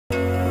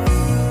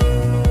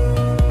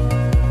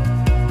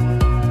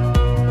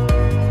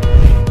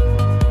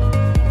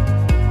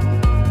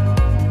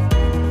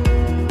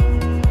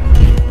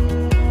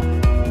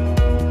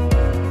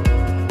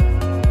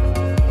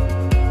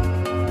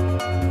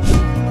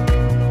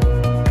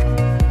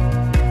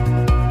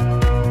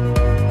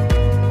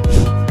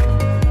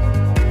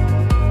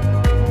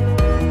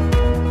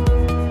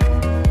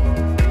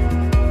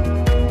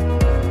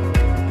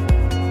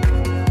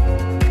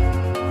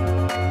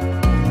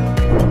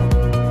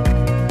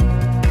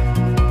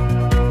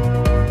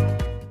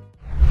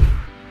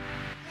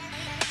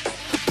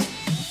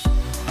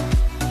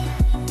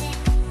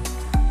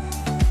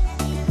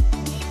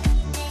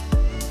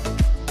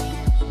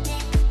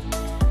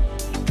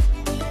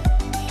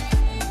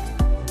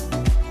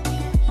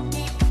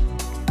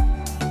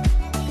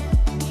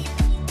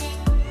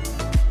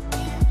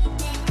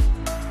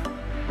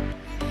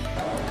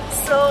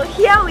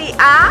here we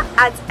are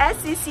at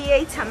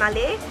SCCA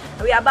Tamale.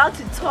 We are about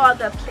to tour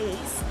the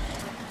place.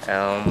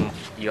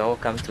 You're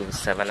welcome to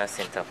Savannah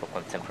Centre for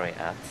Contemporary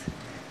Art.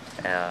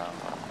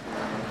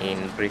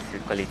 In brief, we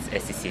call it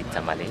SCCA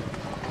Tamale.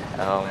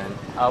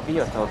 I'll be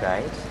your tour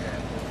guide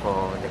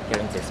for the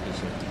current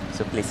exhibition.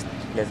 So please,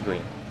 let's go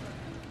in.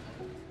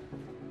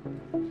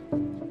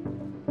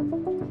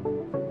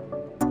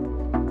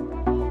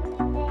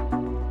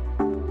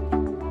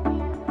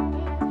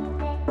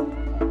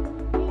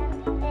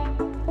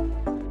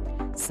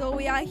 So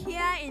we are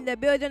here in the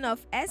building of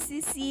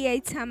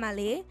SCCA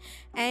Tamale,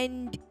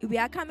 and we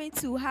are coming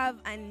to have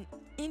an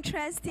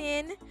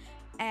interesting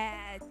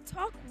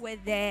talk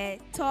with the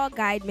tour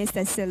guide,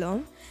 Mr.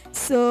 Silom.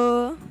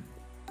 So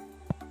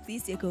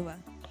please take over.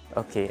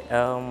 Okay,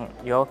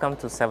 you're welcome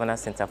to Savannah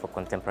Centre for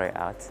Contemporary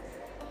Art.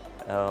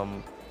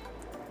 The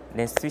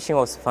institution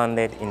was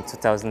founded in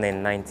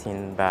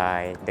 2019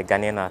 by the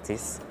Ghanaian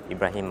artist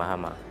Ibrahim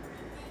Mahama.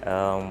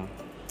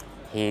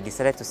 He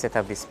decided to set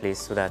up this place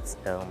so that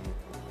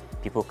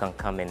people can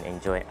come and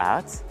enjoy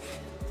art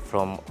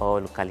from all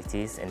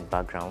localities and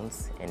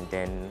backgrounds. And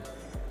then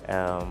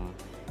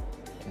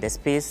the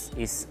space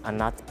is an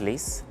art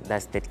place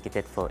that's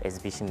dedicated for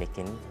exhibition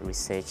making,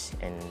 research,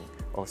 and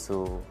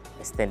also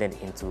extended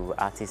into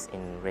artists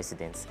in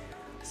residence.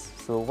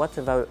 So what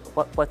you know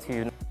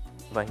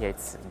over here,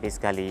 it's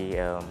basically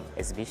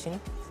exhibition,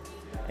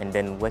 and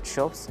then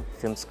workshops,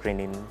 film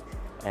screening,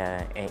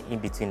 and in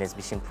between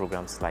exhibition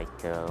programs like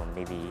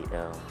maybe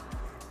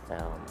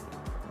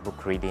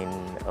book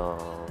reading,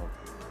 or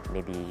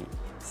maybe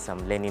some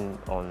learning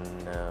on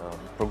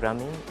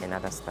programming and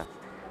other stuff.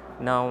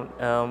 Now,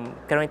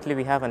 currently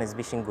we have an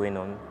exhibition going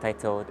on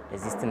titled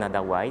Existing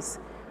Otherwise,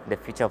 the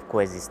Future of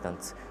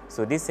Coexistence.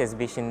 So this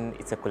exhibition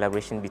is a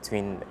collaboration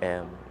between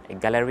a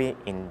gallery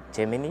in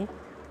Germany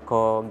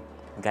called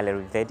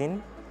Gallery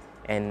Wedding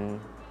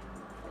and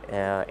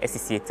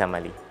SCCA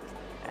Tamale.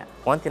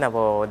 One thing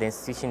about the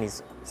institution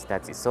is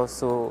that it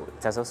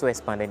has also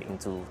expanded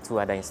into two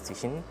other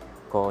institutions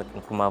called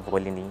Nkrumah,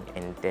 Voli-Ni,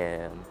 and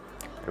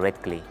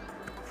Red Clay.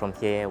 From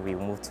here, we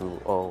move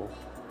to all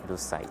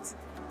those sites.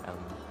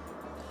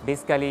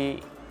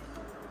 Basically,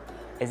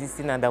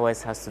 Existing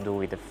Otherwise has to do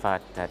with the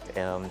fact that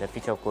the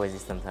future of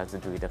coexistence has to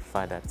do with the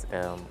fact that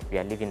we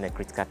are living in a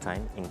critical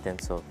time in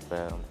terms of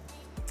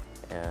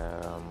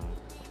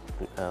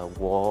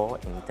war,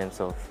 in terms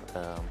of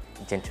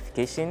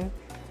gentrification,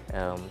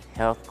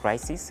 health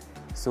crisis.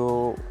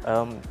 So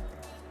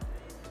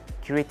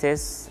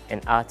curators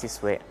and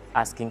artists were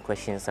asking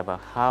questions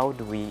about how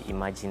do we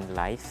imagine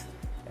life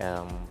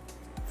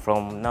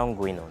from now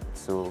going on.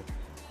 So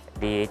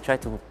they try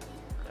to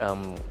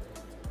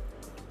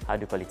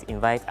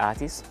invite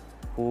artists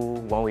who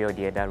one way or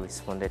the other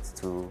responded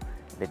to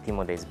the theme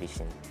of the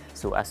exhibition.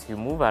 So as you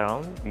move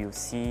around, you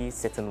see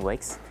certain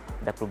works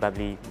that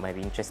probably might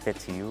be interested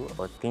to you,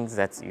 or things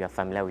that you are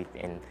familiar with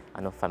and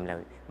are not familiar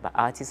with. But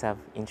artists have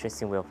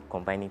interesting way of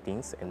combining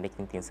things and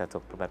making things out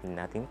of probably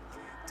nothing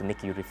to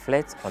make you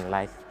reflect on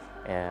life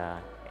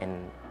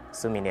and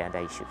so many other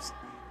issues.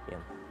 Yeah.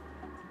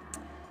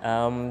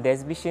 The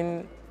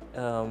exhibition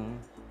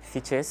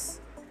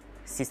features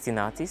 16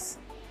 artists,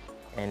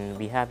 and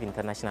we have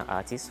international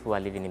artists who are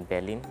living in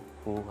Berlin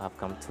who have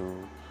come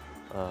to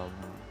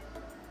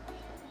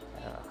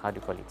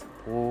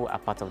who are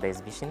part of the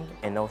exhibition,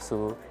 and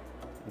also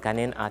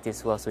Ghanaian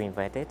artists who are also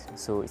invited.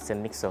 So it's a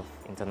mix of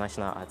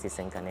international artists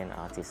and Ghanaian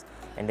artists.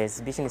 And the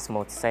exhibition is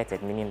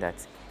multi-sited, meaning that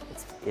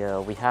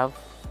we have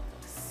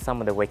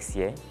some of the works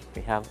here.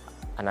 We have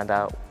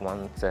another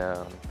one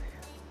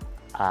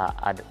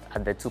at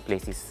the two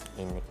places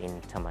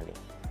in Tamale.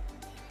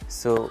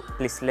 So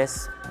please,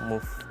 let's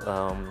move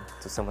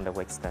to some of the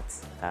works that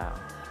are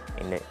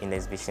in the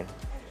exhibition.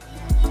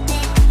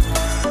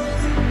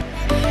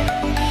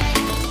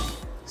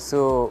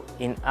 So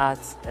in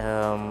art,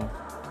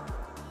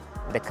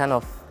 the kind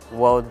of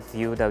world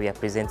view that we are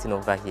presenting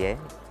over here,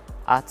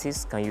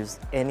 artists can use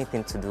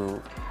anything to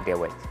do their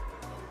work,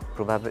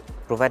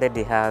 provided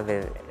they have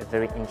a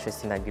very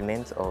interesting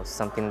argument or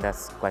something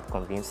that's quite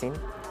convincing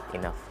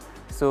enough.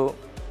 So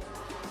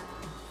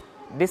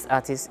this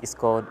artist is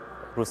called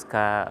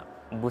Ruska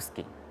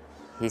Buski.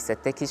 He's a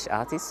Turkish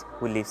artist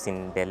who lives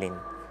in Berlin,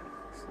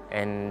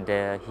 and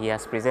he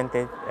has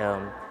presented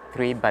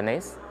 3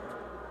 banners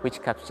which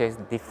captures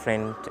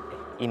different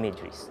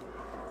imageries.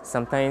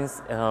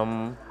 Sometimes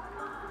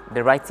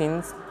the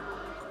writings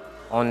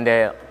on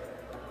the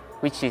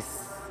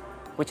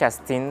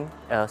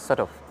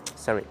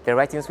the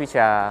writings which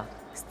are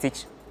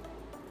stitched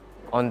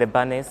on the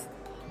banners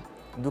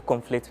do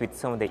conflict with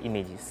some of the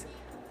images.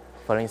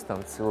 For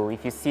instance, so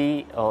if you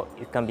see, or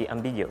it can be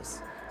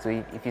ambiguous. So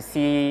if you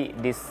see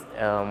this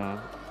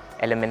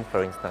element,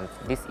 for instance,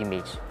 this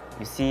image,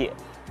 you see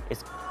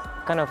it's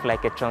kind of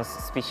like a trans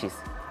species.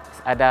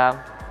 It's either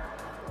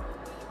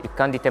you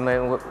can't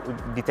determine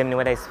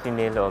whether it's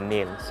female or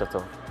male, sort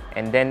of.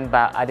 And then,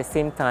 but at the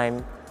same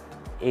time,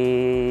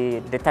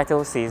 the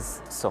title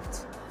says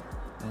soft.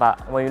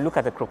 But when you look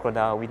at the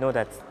crocodile, we know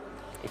that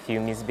if you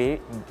misbehave,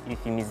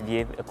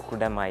 a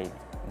crocodile might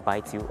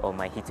bite you or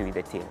might hit you with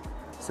the tail.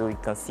 So you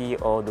can see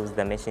all those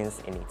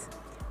dimensions in it.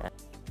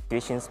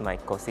 Situations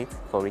might cause it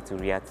for it to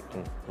react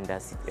in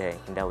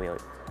that way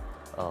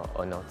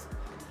or not.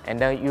 And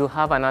then you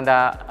have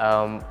another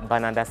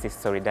banner that says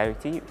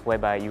solidarity,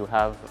 whereby you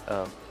have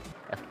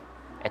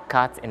a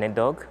cat and a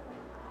dog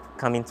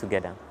coming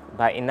together.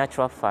 But in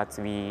natural fact,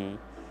 we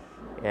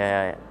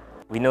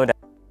know that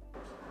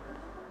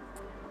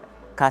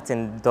cat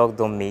and dog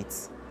don't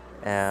meet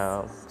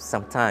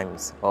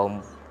sometimes,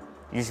 or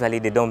usually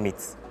they don't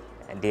meet,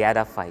 and they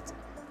either fight.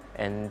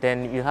 And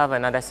then you have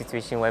another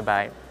situation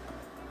whereby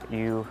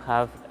you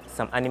have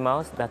some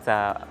animals that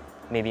are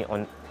maybe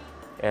on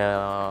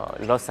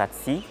lost at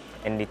sea,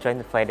 and they're trying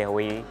to find their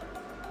way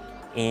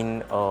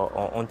in or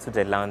onto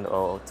the land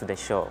or to the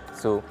shore.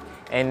 So,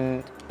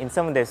 and in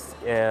some of this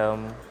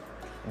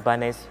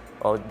banners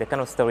or the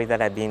kind of stories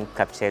that are being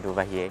captured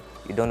over here,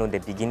 you don't know the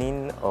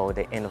beginning or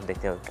the end of the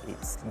tale.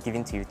 It's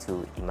given to you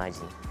to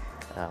imagine.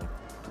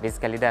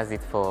 Basically, that's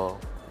it for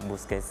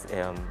Busquets'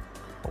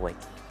 work.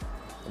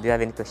 Do you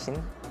have any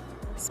question?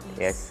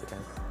 Yes.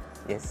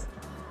 Yes.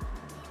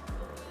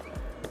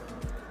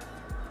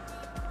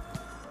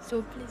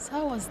 So please,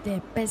 how was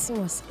the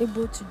person was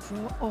able to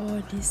draw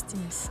all these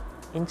things?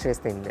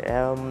 Interesting.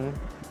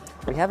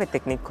 We have a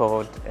technique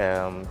called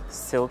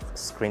silk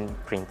screen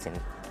printing.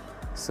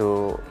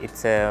 So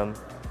it's a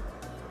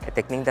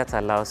technique that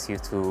allows you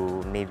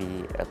to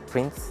maybe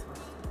print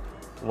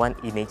one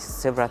image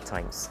several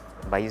times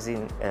by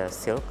using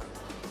silk,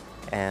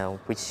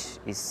 which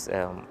is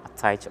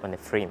attached on a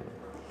frame,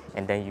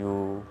 and then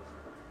you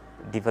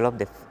develop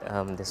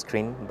the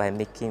screen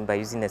by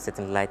using a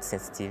certain light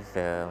sensitive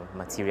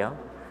material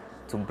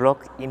to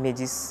block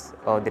images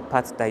or the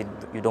parts that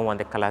you don't want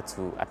the color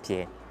to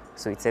appear.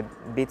 So it's a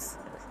bit,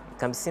 it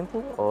can be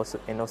simple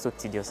and also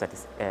tedious at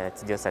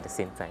the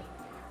same time.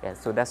 Yeah,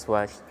 so that's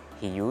what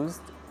he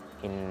used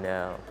in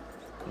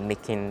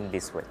making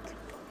this work.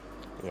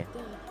 Yeah,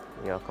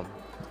 you're welcome.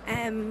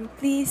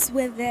 Please,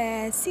 with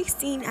the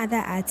 16 other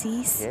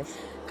artists, yes,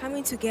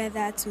 coming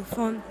together to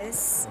form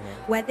this,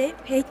 mm-hmm. were they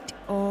picked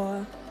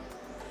or?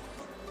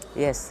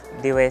 Yes,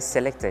 they were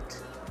selected.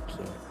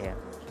 Okay. Yeah,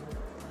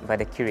 by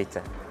the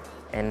curator,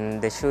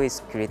 and the show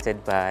is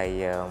curated by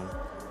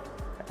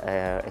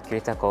a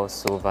curator called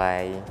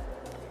Sovai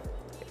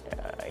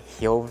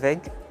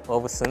Hjolveg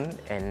Overson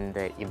and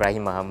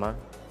Ibrahim Mahama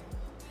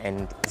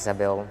and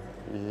Isabel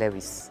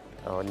Lewis.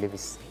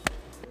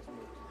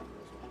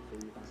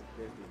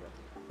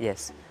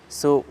 Yes,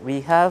 so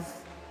we have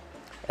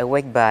a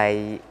work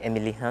by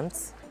Emily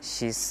Hunt.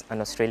 She's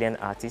an Australian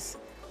artist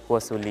who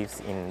also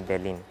lives in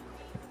Berlin.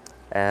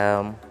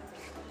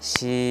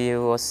 She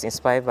was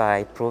inspired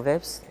by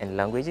proverbs and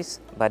languages,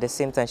 but at the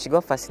same time she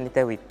got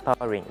fascinated with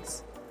power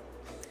rings.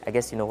 I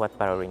guess you know what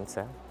power rings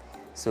are.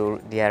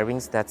 So they are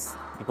rings that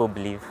people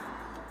believe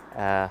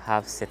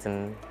have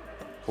certain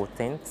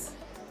potency,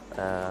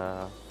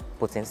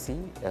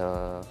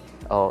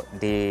 or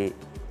they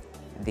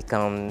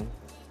can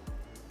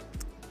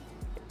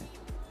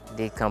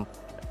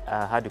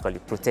how do you call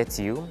it, protect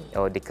you,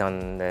 or they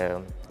can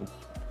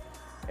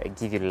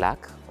give you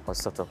luck or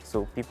sort of.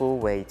 So people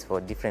wear it for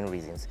different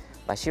reasons.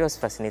 But she was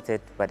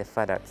fascinated by the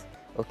fact that,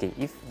 okay,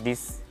 if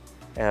these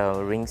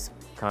rings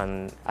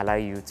can allow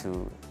you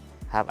to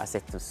have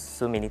access to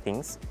so many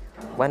things,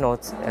 why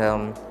not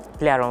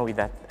play around with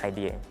that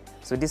idea?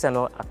 So these are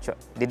not actual,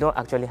 they don't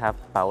actually have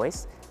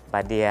powers,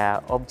 but they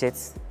are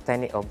objects,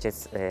 tiny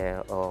objects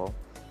or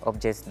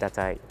objects that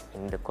are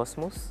in the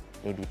cosmos,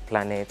 maybe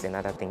planets and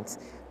other things,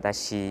 that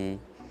she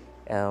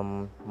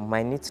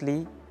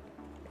minutely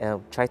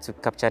tried to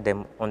capture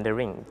them on the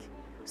ring.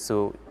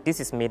 So this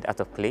is made out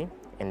of clay,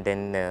 and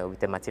then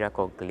with a material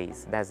called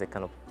glaze. That's the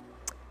kind of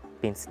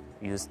paint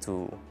used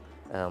to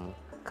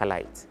color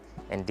it.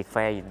 And they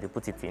fire it, they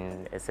put it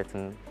in a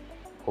certain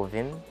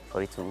oven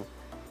for it to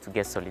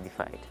get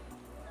solidified.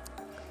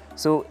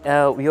 So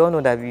we all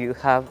know that we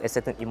have a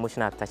certain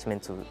emotional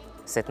attachment to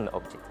certain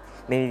object.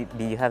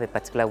 Maybe you have a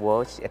particular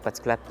watch, a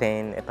particular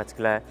pen, a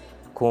particular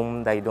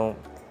comb that you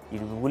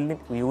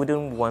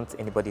wouldn't want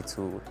anybody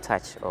to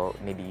touch or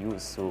maybe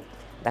use. So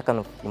that kind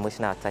of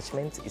emotional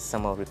attachment is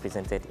somehow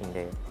represented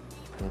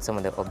in some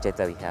of the objects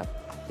that we have.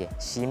 Yeah,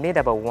 she made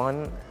about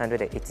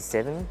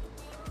 187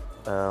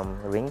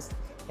 rings,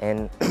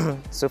 and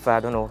so far I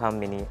don't know how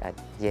many are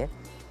here.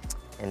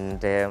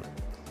 And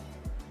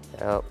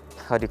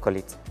how do you call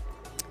it?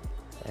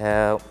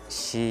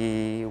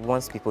 She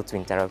wants people to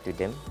interact with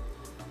them.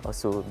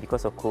 Also,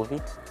 because of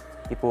COVID,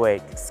 people were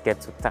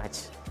scared to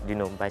touch, you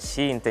know, but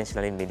she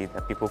intentionally made it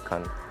that people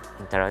can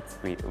interact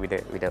with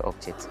the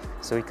objects.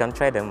 So you can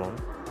try them on,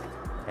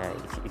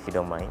 if you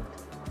don't mind.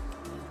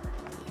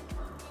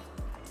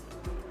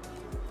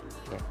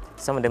 Yeah.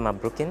 Some of them are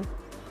broken,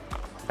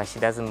 but she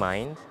doesn't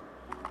mind.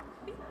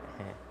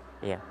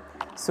 Yeah.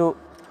 So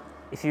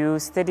if you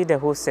study the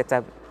whole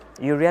setup,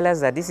 you realize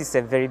that this is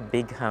a very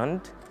big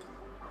hand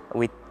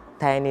with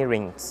tiny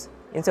rings.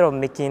 Instead of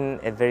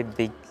making a very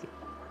big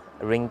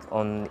ring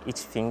on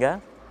each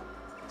finger,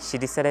 she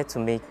decided to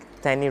make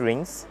tiny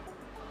rings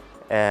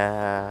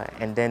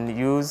and then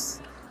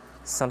use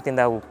something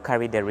that will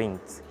carry the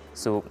rings.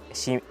 So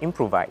she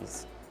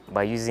improvised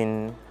by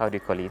using, how do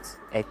you call it,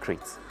 a crate,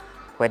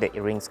 where the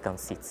rings can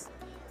sit.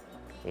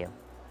 Yeah.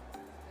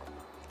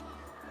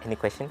 Any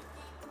question?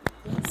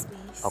 Yes,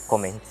 please. Or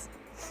comments?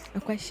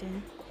 A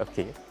question.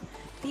 Okay.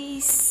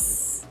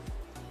 Please,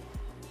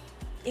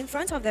 in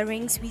front of the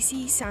rings, we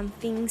see some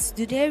things.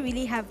 Do they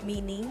really have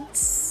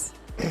meanings?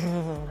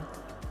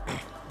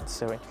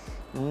 Sorry.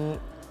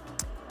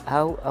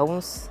 I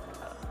won't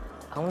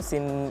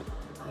say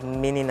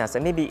meaning as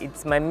maybe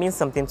it might mean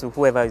something to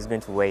whoever is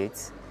going to wear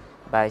it,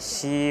 but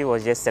she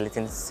was just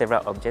selecting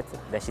several objects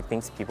that she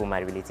thinks people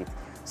might relate it.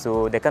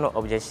 So the kind of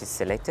objects she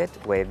selected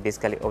were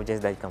basically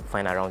objects that you can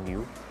find around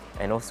you,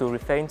 and also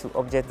referring to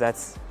objects that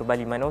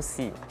probably you might not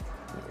see.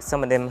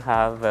 Some of them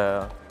have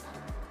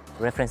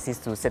references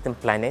to certain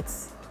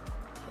planets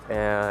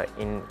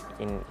in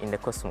the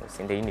cosmos,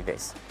 in the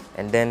universe.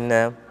 And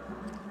then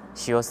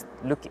she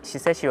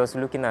said she was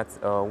looking at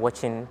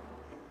watching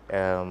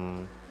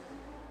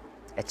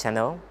a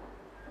channel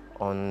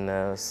on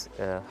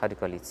how do you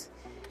call it,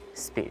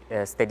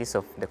 studies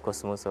of the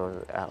cosmos,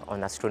 or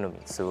on astronomy.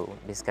 So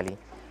basically,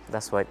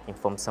 that's what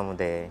informs some of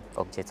the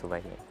objects over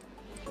here.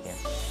 Yeah.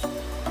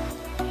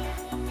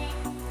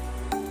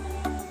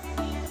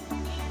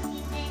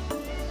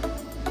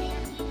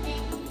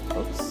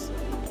 Oops.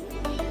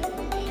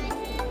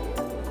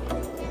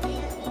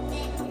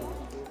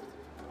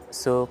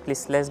 So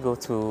please, let's go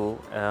to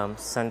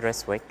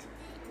Sandra's work.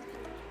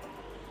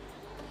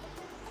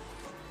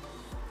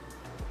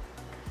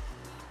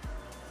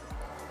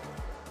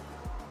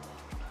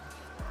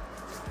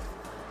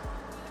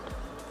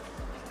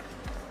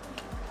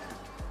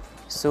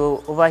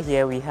 So over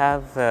here we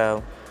have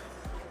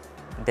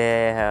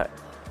the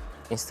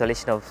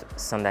installation of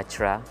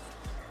Sandachra.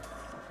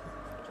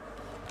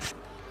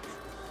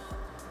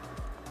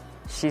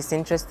 She's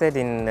interested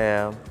in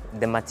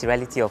the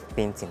materiality of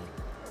painting.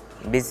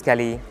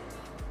 Basically,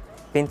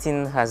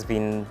 painting has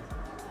been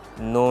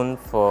known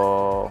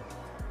for,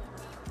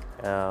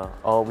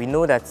 or we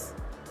know that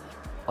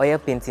oil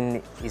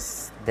painting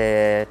is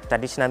the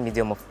traditional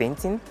medium of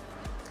painting.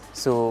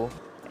 So,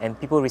 and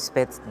people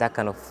respect that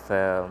kind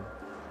of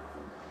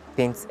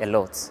paint a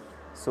lot.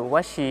 So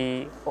what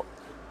in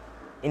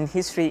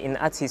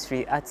art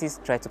history, artists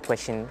try to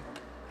question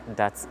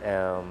that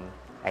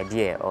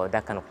idea or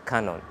that kind of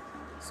canon.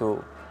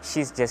 So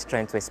she's just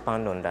trying to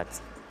expand on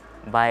that.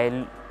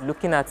 By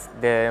looking at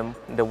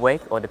the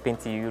work or the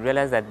painting, you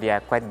realize that they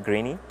are quite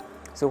grainy.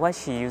 So what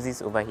she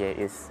uses over here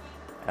is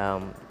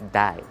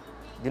dye.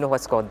 Do you know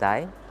what's called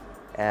dye?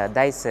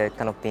 Dye is a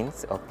kind of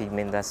paint or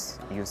pigment that's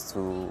used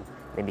to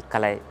maybe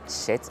color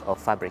shirts or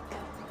fabric.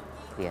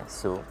 Yeah,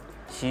 so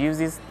she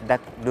uses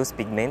those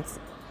pigments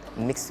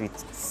mixed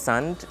with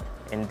sand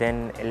and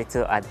then a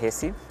little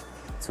adhesive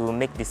to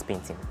make this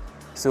painting.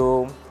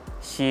 So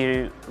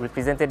she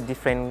represented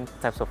different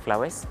types of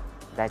flowers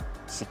that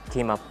she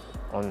came up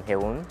on her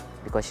own,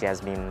 because she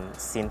has been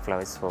seeing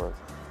flowers for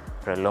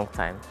a long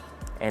time.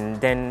 And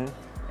then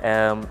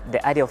the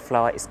idea of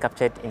flower is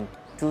captured in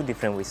two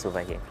different ways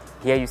over here.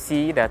 Here you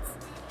see that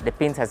the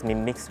paint has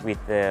been mixed with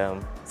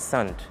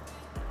sand.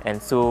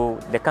 And so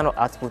the kind of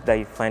output that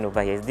you find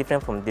over here is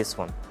different from this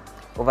one.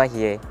 Over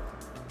here,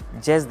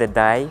 just the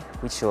dye,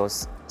 which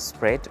was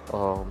spread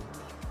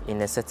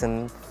in a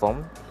certain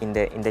form, in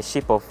the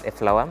shape of a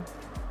flower,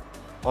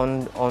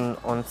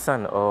 on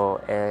sand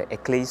or a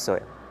clay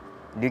soil.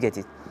 Do you get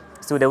it?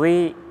 So the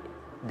way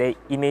the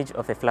image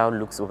of a flower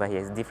looks over here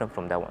is different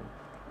from that one.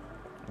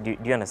 Do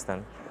you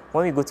understand?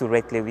 When we go to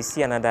red clay, we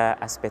see another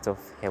aspect of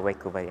her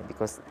work over here,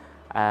 because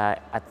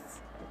at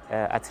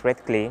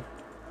red clay,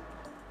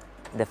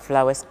 the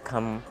flowers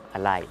come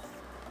alive.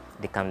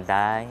 They can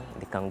die,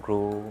 they can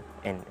grow,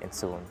 and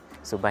so on.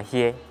 So by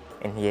here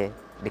and here,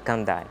 they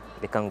can't die,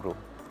 they can't grow.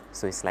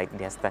 So it's like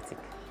they are static.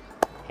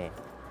 Yeah.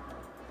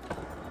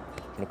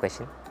 Any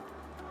question?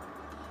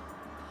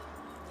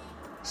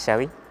 Shall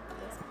we?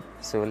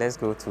 So let's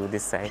go to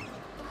this side.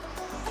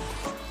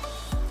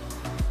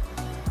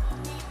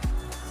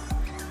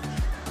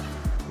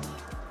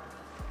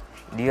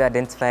 Do you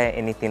identify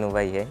anything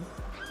over here?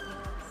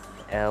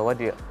 What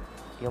do you...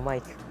 Your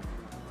mic?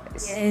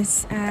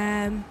 Yes,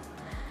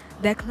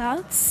 the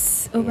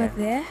clouds over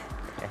there,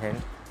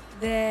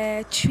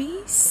 the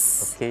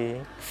trees,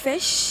 okay,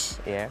 fish,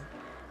 yeah,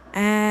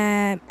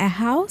 a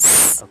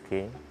house.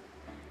 Okay.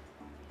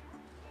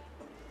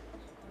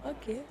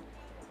 Okay.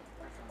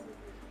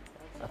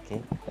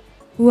 Okay.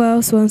 Who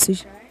else wants to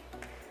try?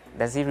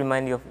 Does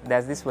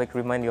this work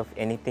remind you of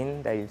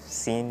anything that you've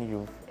seen,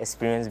 you've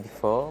experienced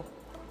before?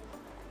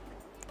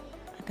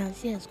 I can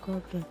see a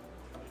scorpion.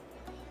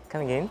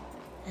 Come again?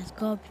 A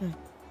scorpion.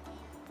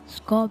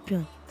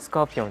 Scorpion.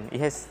 Scorpion.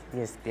 Yes,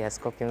 there are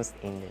scorpions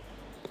in there.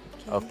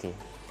 Okay.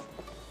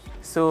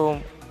 So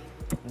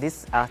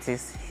this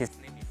artist, his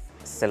name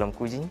is Selom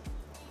Kuji.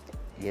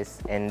 Yes,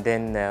 and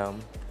then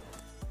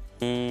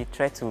he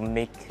tried to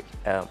make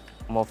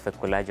more of a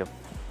collage of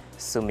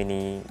so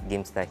many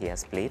games that he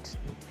has played,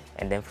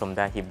 and then from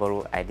that he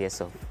borrowed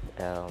ideas of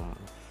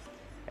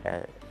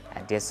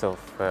ideas of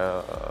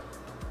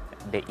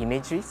the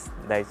imageries,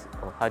 that is,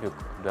 or how do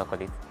I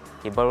call it?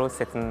 He borrows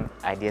certain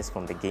ideas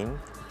from the game,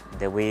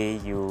 the way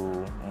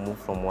you move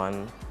from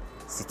one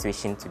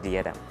situation to the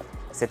other.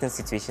 Certain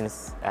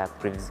situations are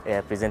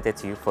presented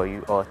to you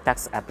or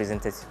tasks are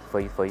presented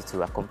for you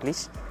to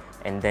accomplish,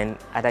 and then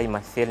either you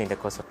might fail in the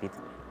course of it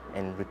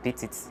and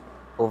repeat it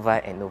over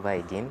and over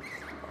again,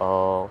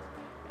 or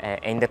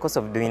in the course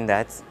of doing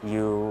that,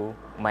 you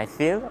might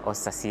fail or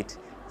succeed.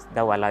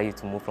 That will allow you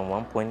to move from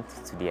one point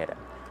to the other,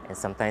 and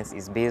sometimes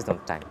it's based on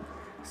time.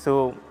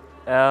 So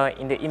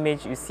in the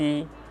image you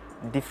see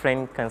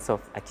different kinds of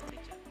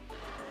architecture,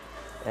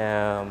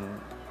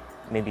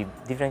 maybe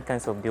different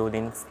kinds of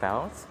building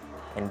styles,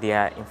 and they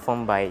are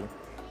informed by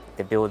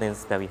the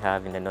buildings that we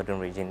have in the northern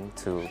region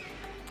to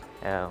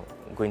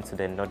going to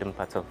the northern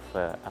part of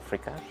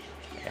Africa,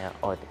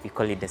 or we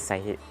call it the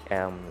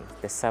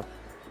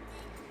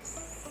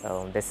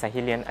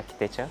Sahelian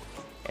architecture,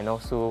 and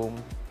also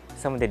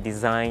some of the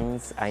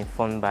designs are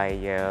informed by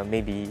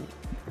maybe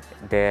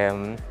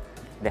the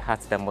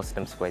hats that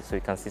Muslims wear. So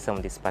you can see some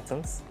of these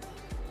patterns,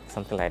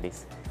 something like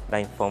this, that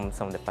inform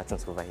some of the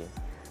patterns over here.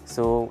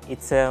 So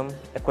it's a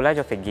collage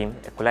of a game.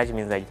 A collage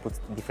means that you put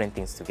different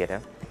things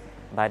together,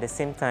 but at the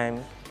same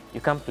time,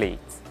 you can't play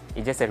it.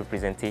 It's just a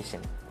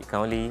representation. You can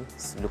only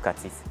look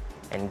at it,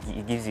 and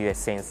it gives you a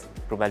sense.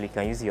 Probably you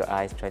can use your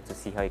eyes, try to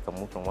see how you can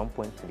move from one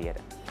point to the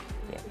other.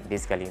 Yeah,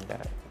 basically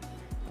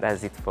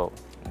that's it for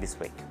this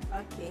week.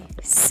 Okay.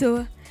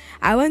 So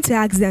I want to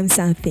ask them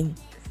something.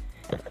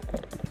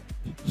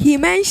 He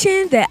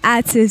mentioned the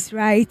artist,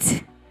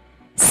 right?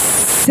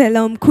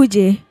 Selam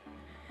Kuje.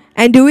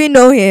 And do we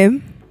know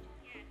him?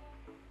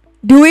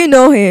 Do we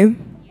know him?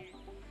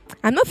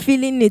 I'm not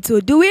feeling it. So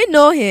do we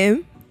know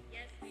him?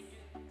 Yes, we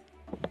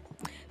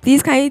do.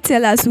 Please, can you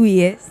tell us who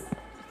he is?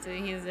 So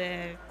he's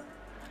a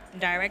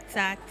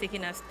director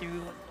taking us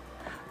through.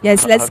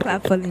 Yes, let's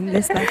clap for him.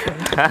 Let's clap for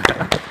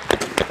him.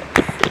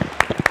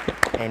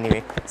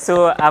 Anyway,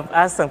 so I've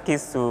asked some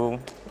kids to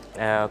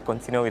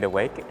continue with the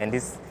work, and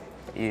this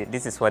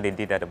is what they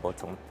did at the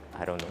bottom.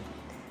 I don't know.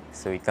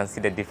 So you can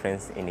see the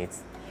difference in it.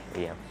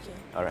 Yeah. Okay.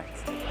 All right.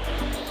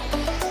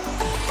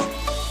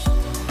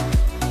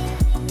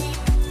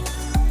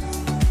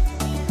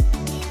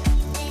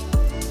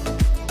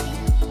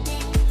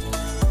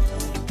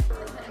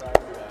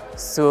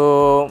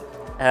 So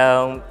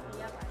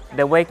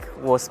the work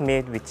was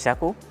made with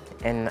charcoal,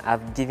 and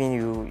I've given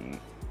you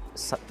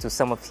to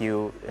some of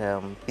you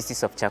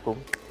pieces of charcoal.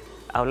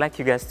 I would like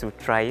you guys to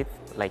try it,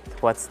 like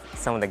what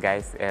some of the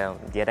guys,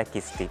 the other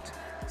kids did.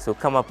 So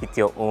come up with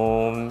your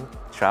own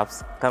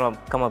traps, come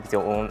up with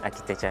your own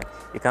architecture.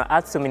 You can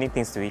add so many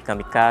things to it. It can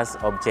be cars,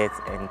 objects,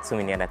 and so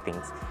many other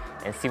things.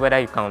 And see whether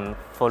you can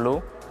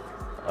follow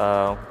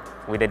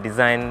with the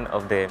design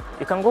of the...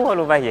 You can go all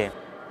over here.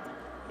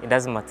 It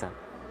doesn't matter.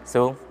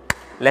 So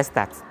let's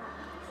start.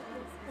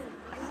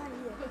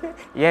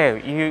 Yeah,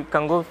 you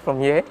can go from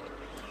here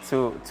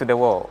to the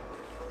wall.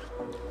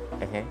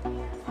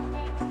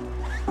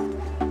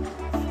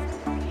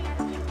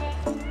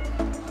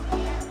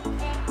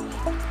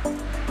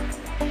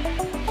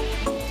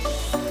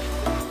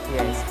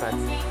 Yeah, it's fast.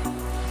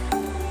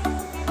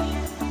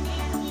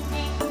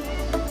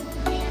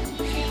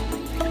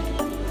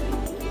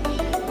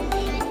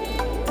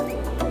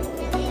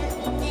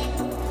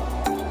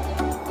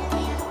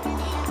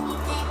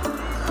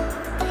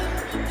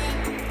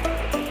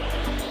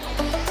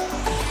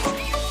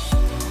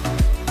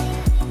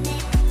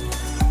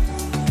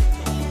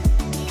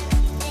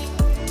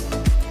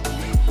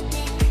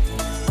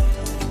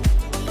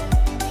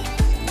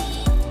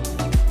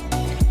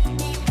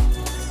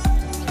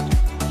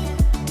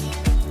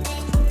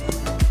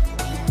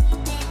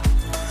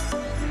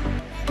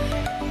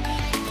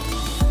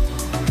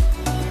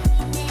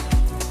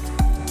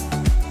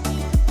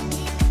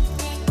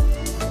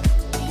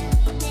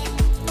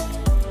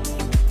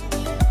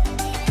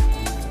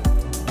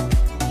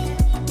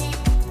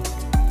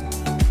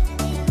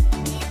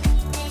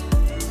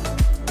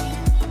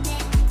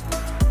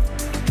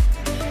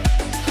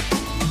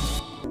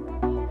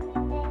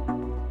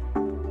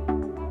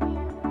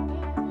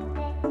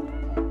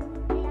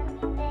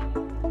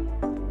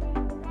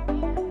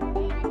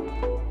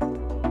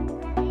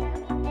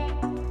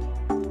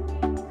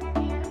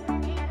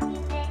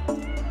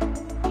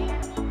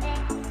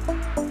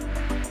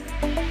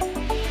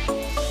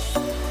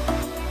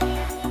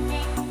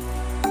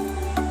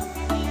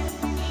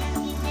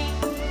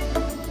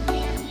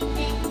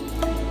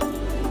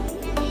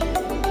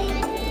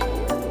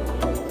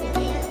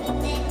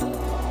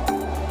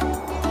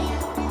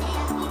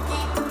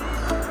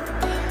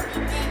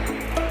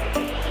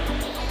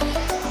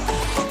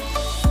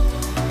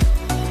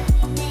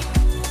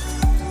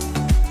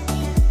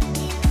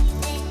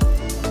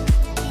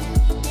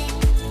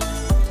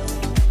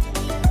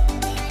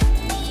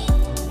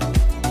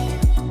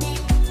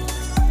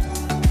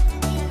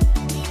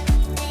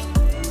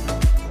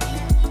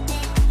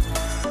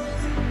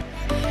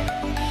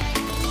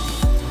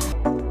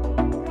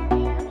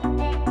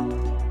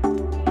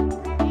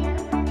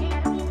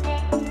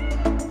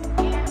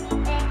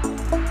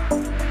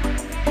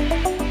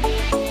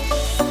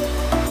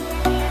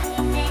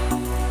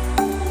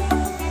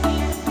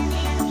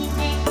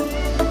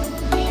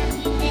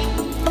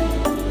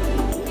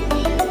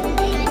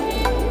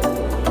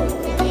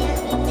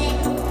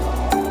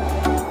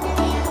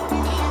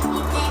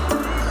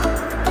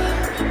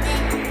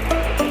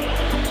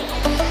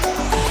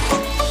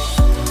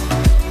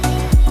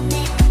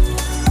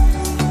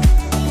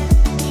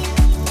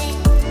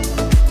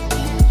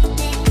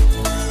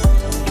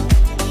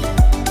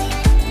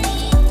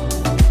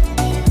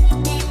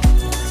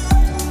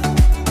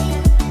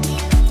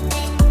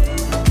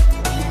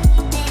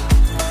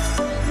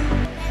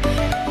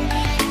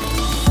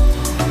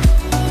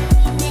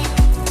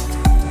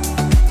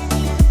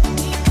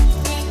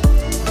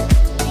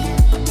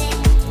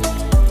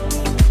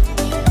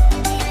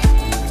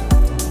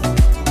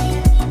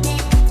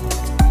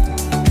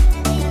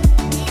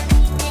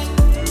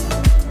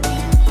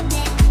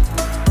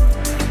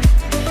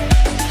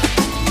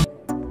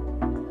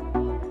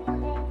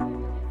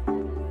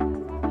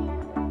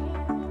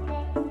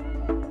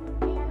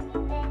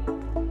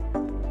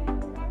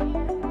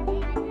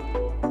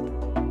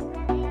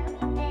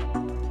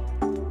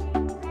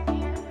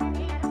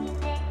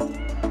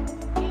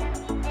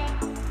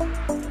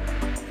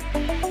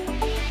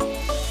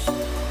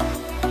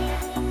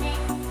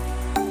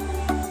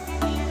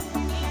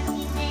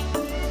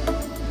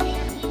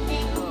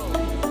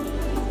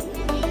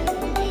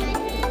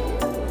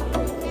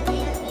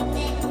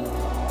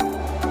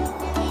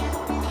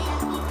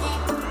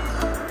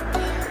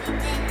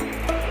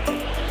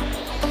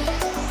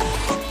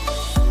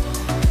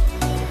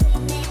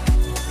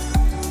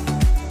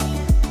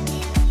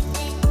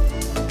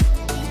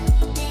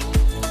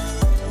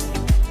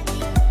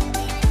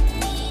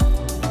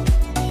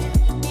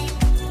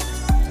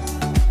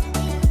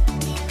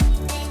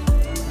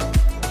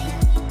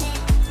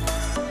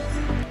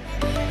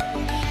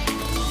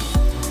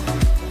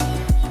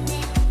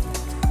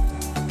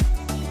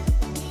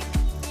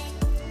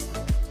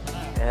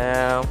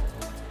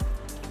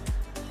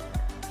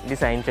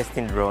 These are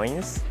interesting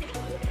drawings,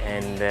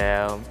 and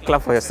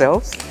clap for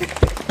yourselves.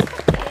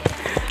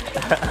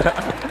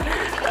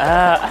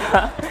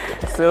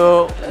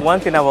 So one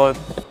thing about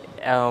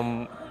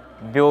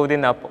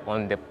building up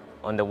on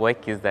the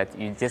work is that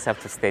you just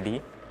have to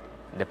study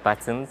the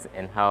patterns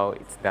and how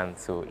it's done,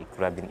 so it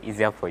would have been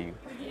easier for you.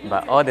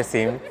 But all the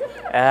same,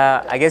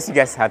 I guess you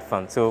guys had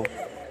fun, so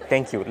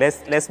thank you.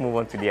 Let's move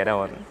on to the other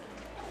one,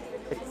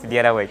 to the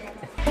other work.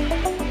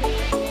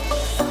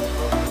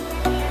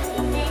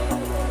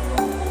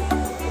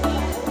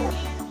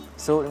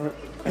 So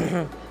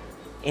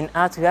in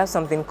art, we have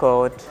something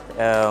called,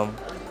 there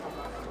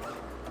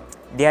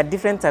are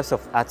different types of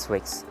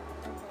artworks,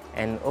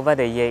 and over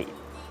the year,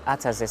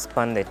 art has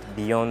expanded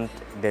beyond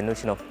the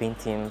notion of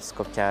painting,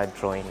 sculpture,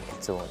 drawing,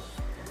 and so on.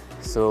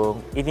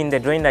 So even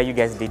the drawing that you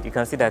guys did, you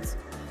can see that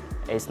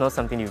it's not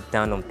something you've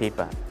done on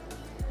paper.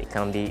 It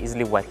can be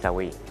easily wiped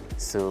away.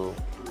 So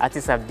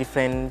artists have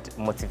different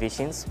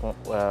motivations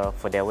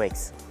for their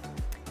works.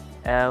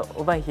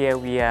 Over here,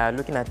 we are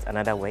looking at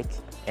another work,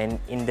 and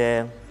in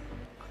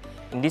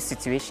this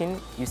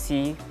situation, you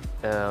see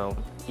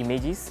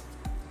images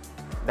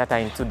that are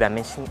in two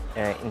dimensions.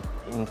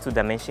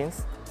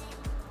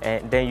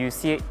 Then you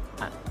see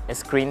a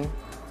screen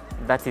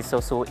that is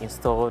also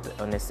installed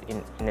in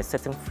a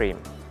certain frame.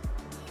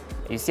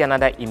 You see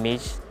another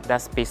image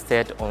that's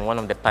pasted on one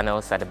of the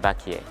panels at the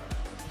back here.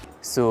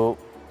 So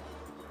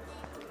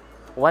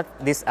what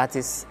this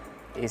artist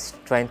is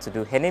trying to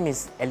do, her name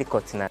is Ellie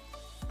Cortina,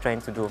 trying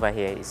to do over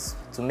here is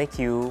to make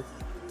you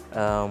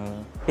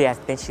pay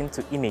attention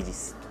to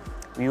images.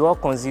 We all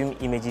consume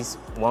images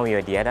one way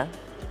or the other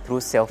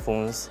through cell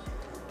phones,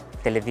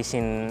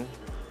 television,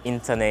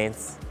 internet,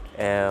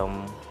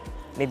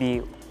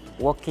 maybe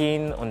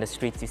walking on the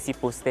street, you see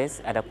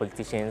posters, other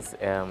politicians,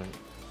 how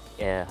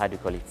do you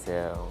call it,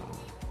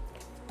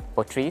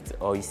 portrait,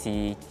 or you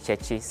see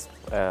churches,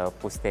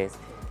 posters,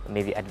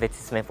 maybe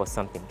advertisement for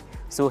something.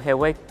 So her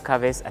work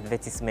covers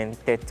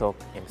advertisement, TED Talk,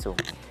 and so on.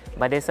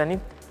 But there's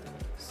an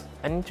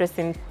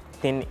interesting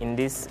thing in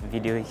this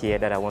video here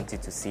that I want you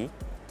to see.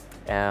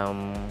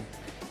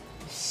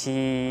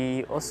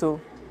 She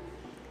also,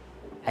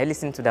 I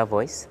listened to that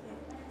voice.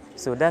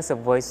 So that's a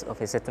voice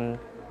of a certain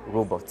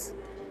robot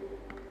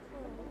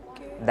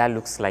that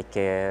looks like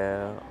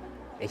a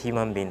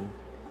human being.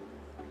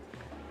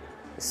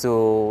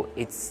 So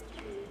it's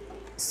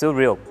so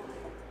real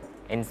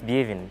and it's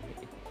behaving.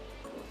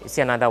 You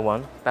see another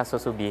one that's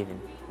also behaving.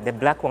 The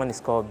black one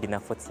is called Bina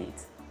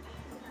 48.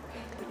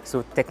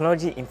 So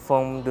technology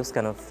informed those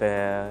kind of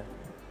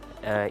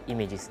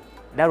images.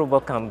 That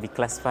robot can be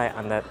classified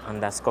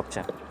under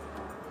sculpture.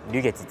 Do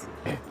you get it?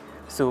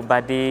 So,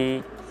 but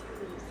the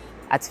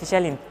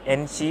artificial,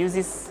 and she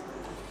uses,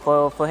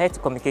 for her to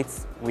communicate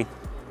with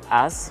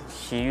us,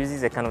 she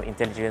uses a kind of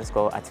intelligence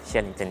called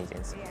artificial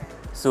intelligence. Yeah.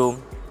 So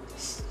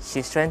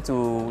she's trying to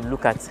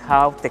look at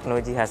how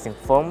technology has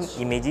informed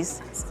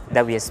images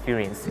that we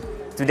experience,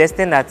 to the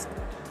extent that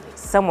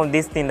some of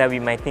these things that we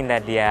might think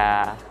that they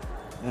are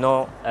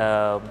not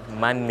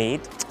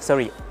man-made,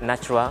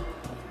 natural,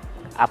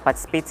 are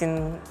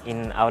participating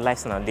in our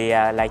lives now. They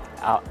are like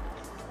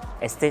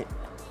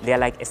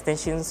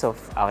extensions of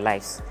our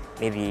lives.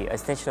 Maybe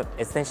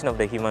extension of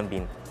the human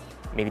being.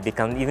 Maybe they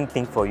can even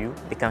think for you.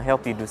 They can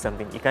help you do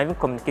something. You can even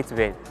communicate with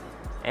it.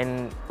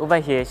 And over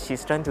here,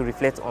 she's trying to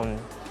reflect on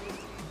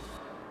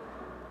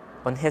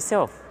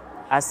herself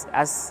as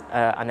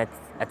an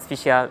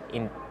artificial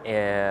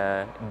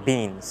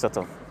being, sort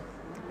of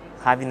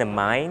having a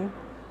mind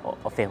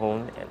of her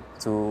own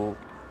to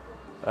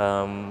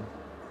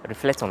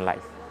reflect on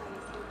life.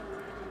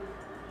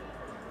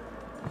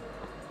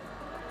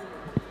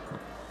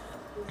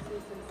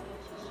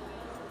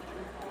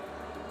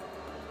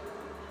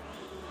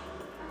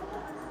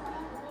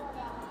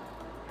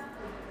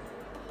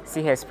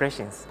 See her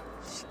expressions.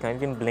 She can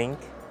even blink,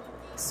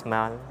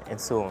 smile,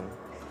 and so on.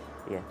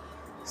 Yeah.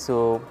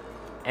 So,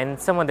 and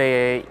some of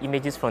the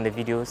images from the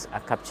videos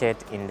are captured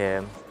in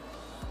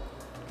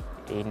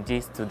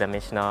this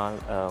two-dimensional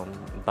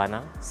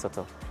banner, sort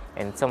of,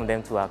 and some of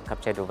them too are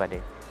captured over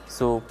there.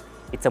 So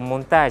it's a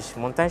montage.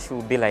 Montage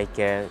will be like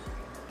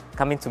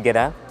coming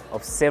together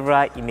of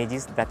several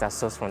images that are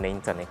sourced from the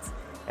internet,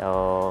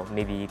 or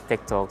maybe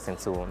TikToks and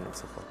so on and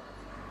so forth.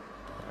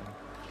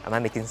 Am I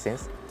making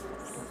sense?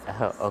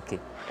 Okay.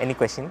 Any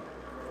question?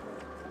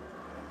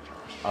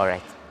 All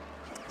right.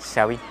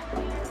 Shall we?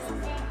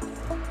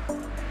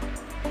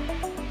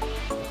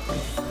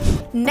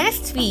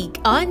 Next week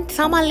on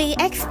Tamale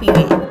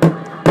Experience.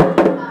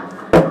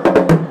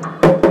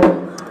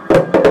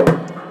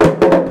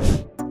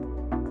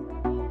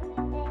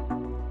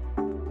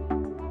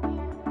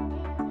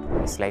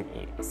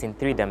 It's in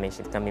 3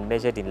 dimensions. It can be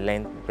measured in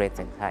length, breadth,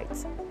 and height.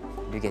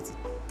 Do you get it?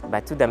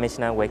 But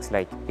 2-dimensional works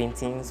like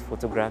paintings,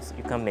 photographs,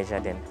 you can't measure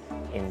them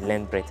in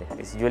length, breadth, and height.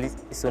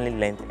 It's only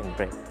length and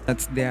breadth.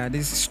 That there are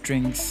these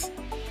strings.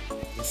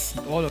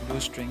 All of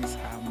those strings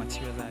are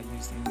materials that are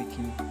used in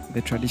making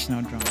the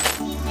traditional drum.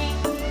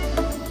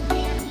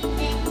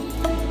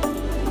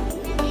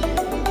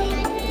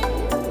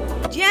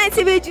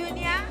 GNTV Junior.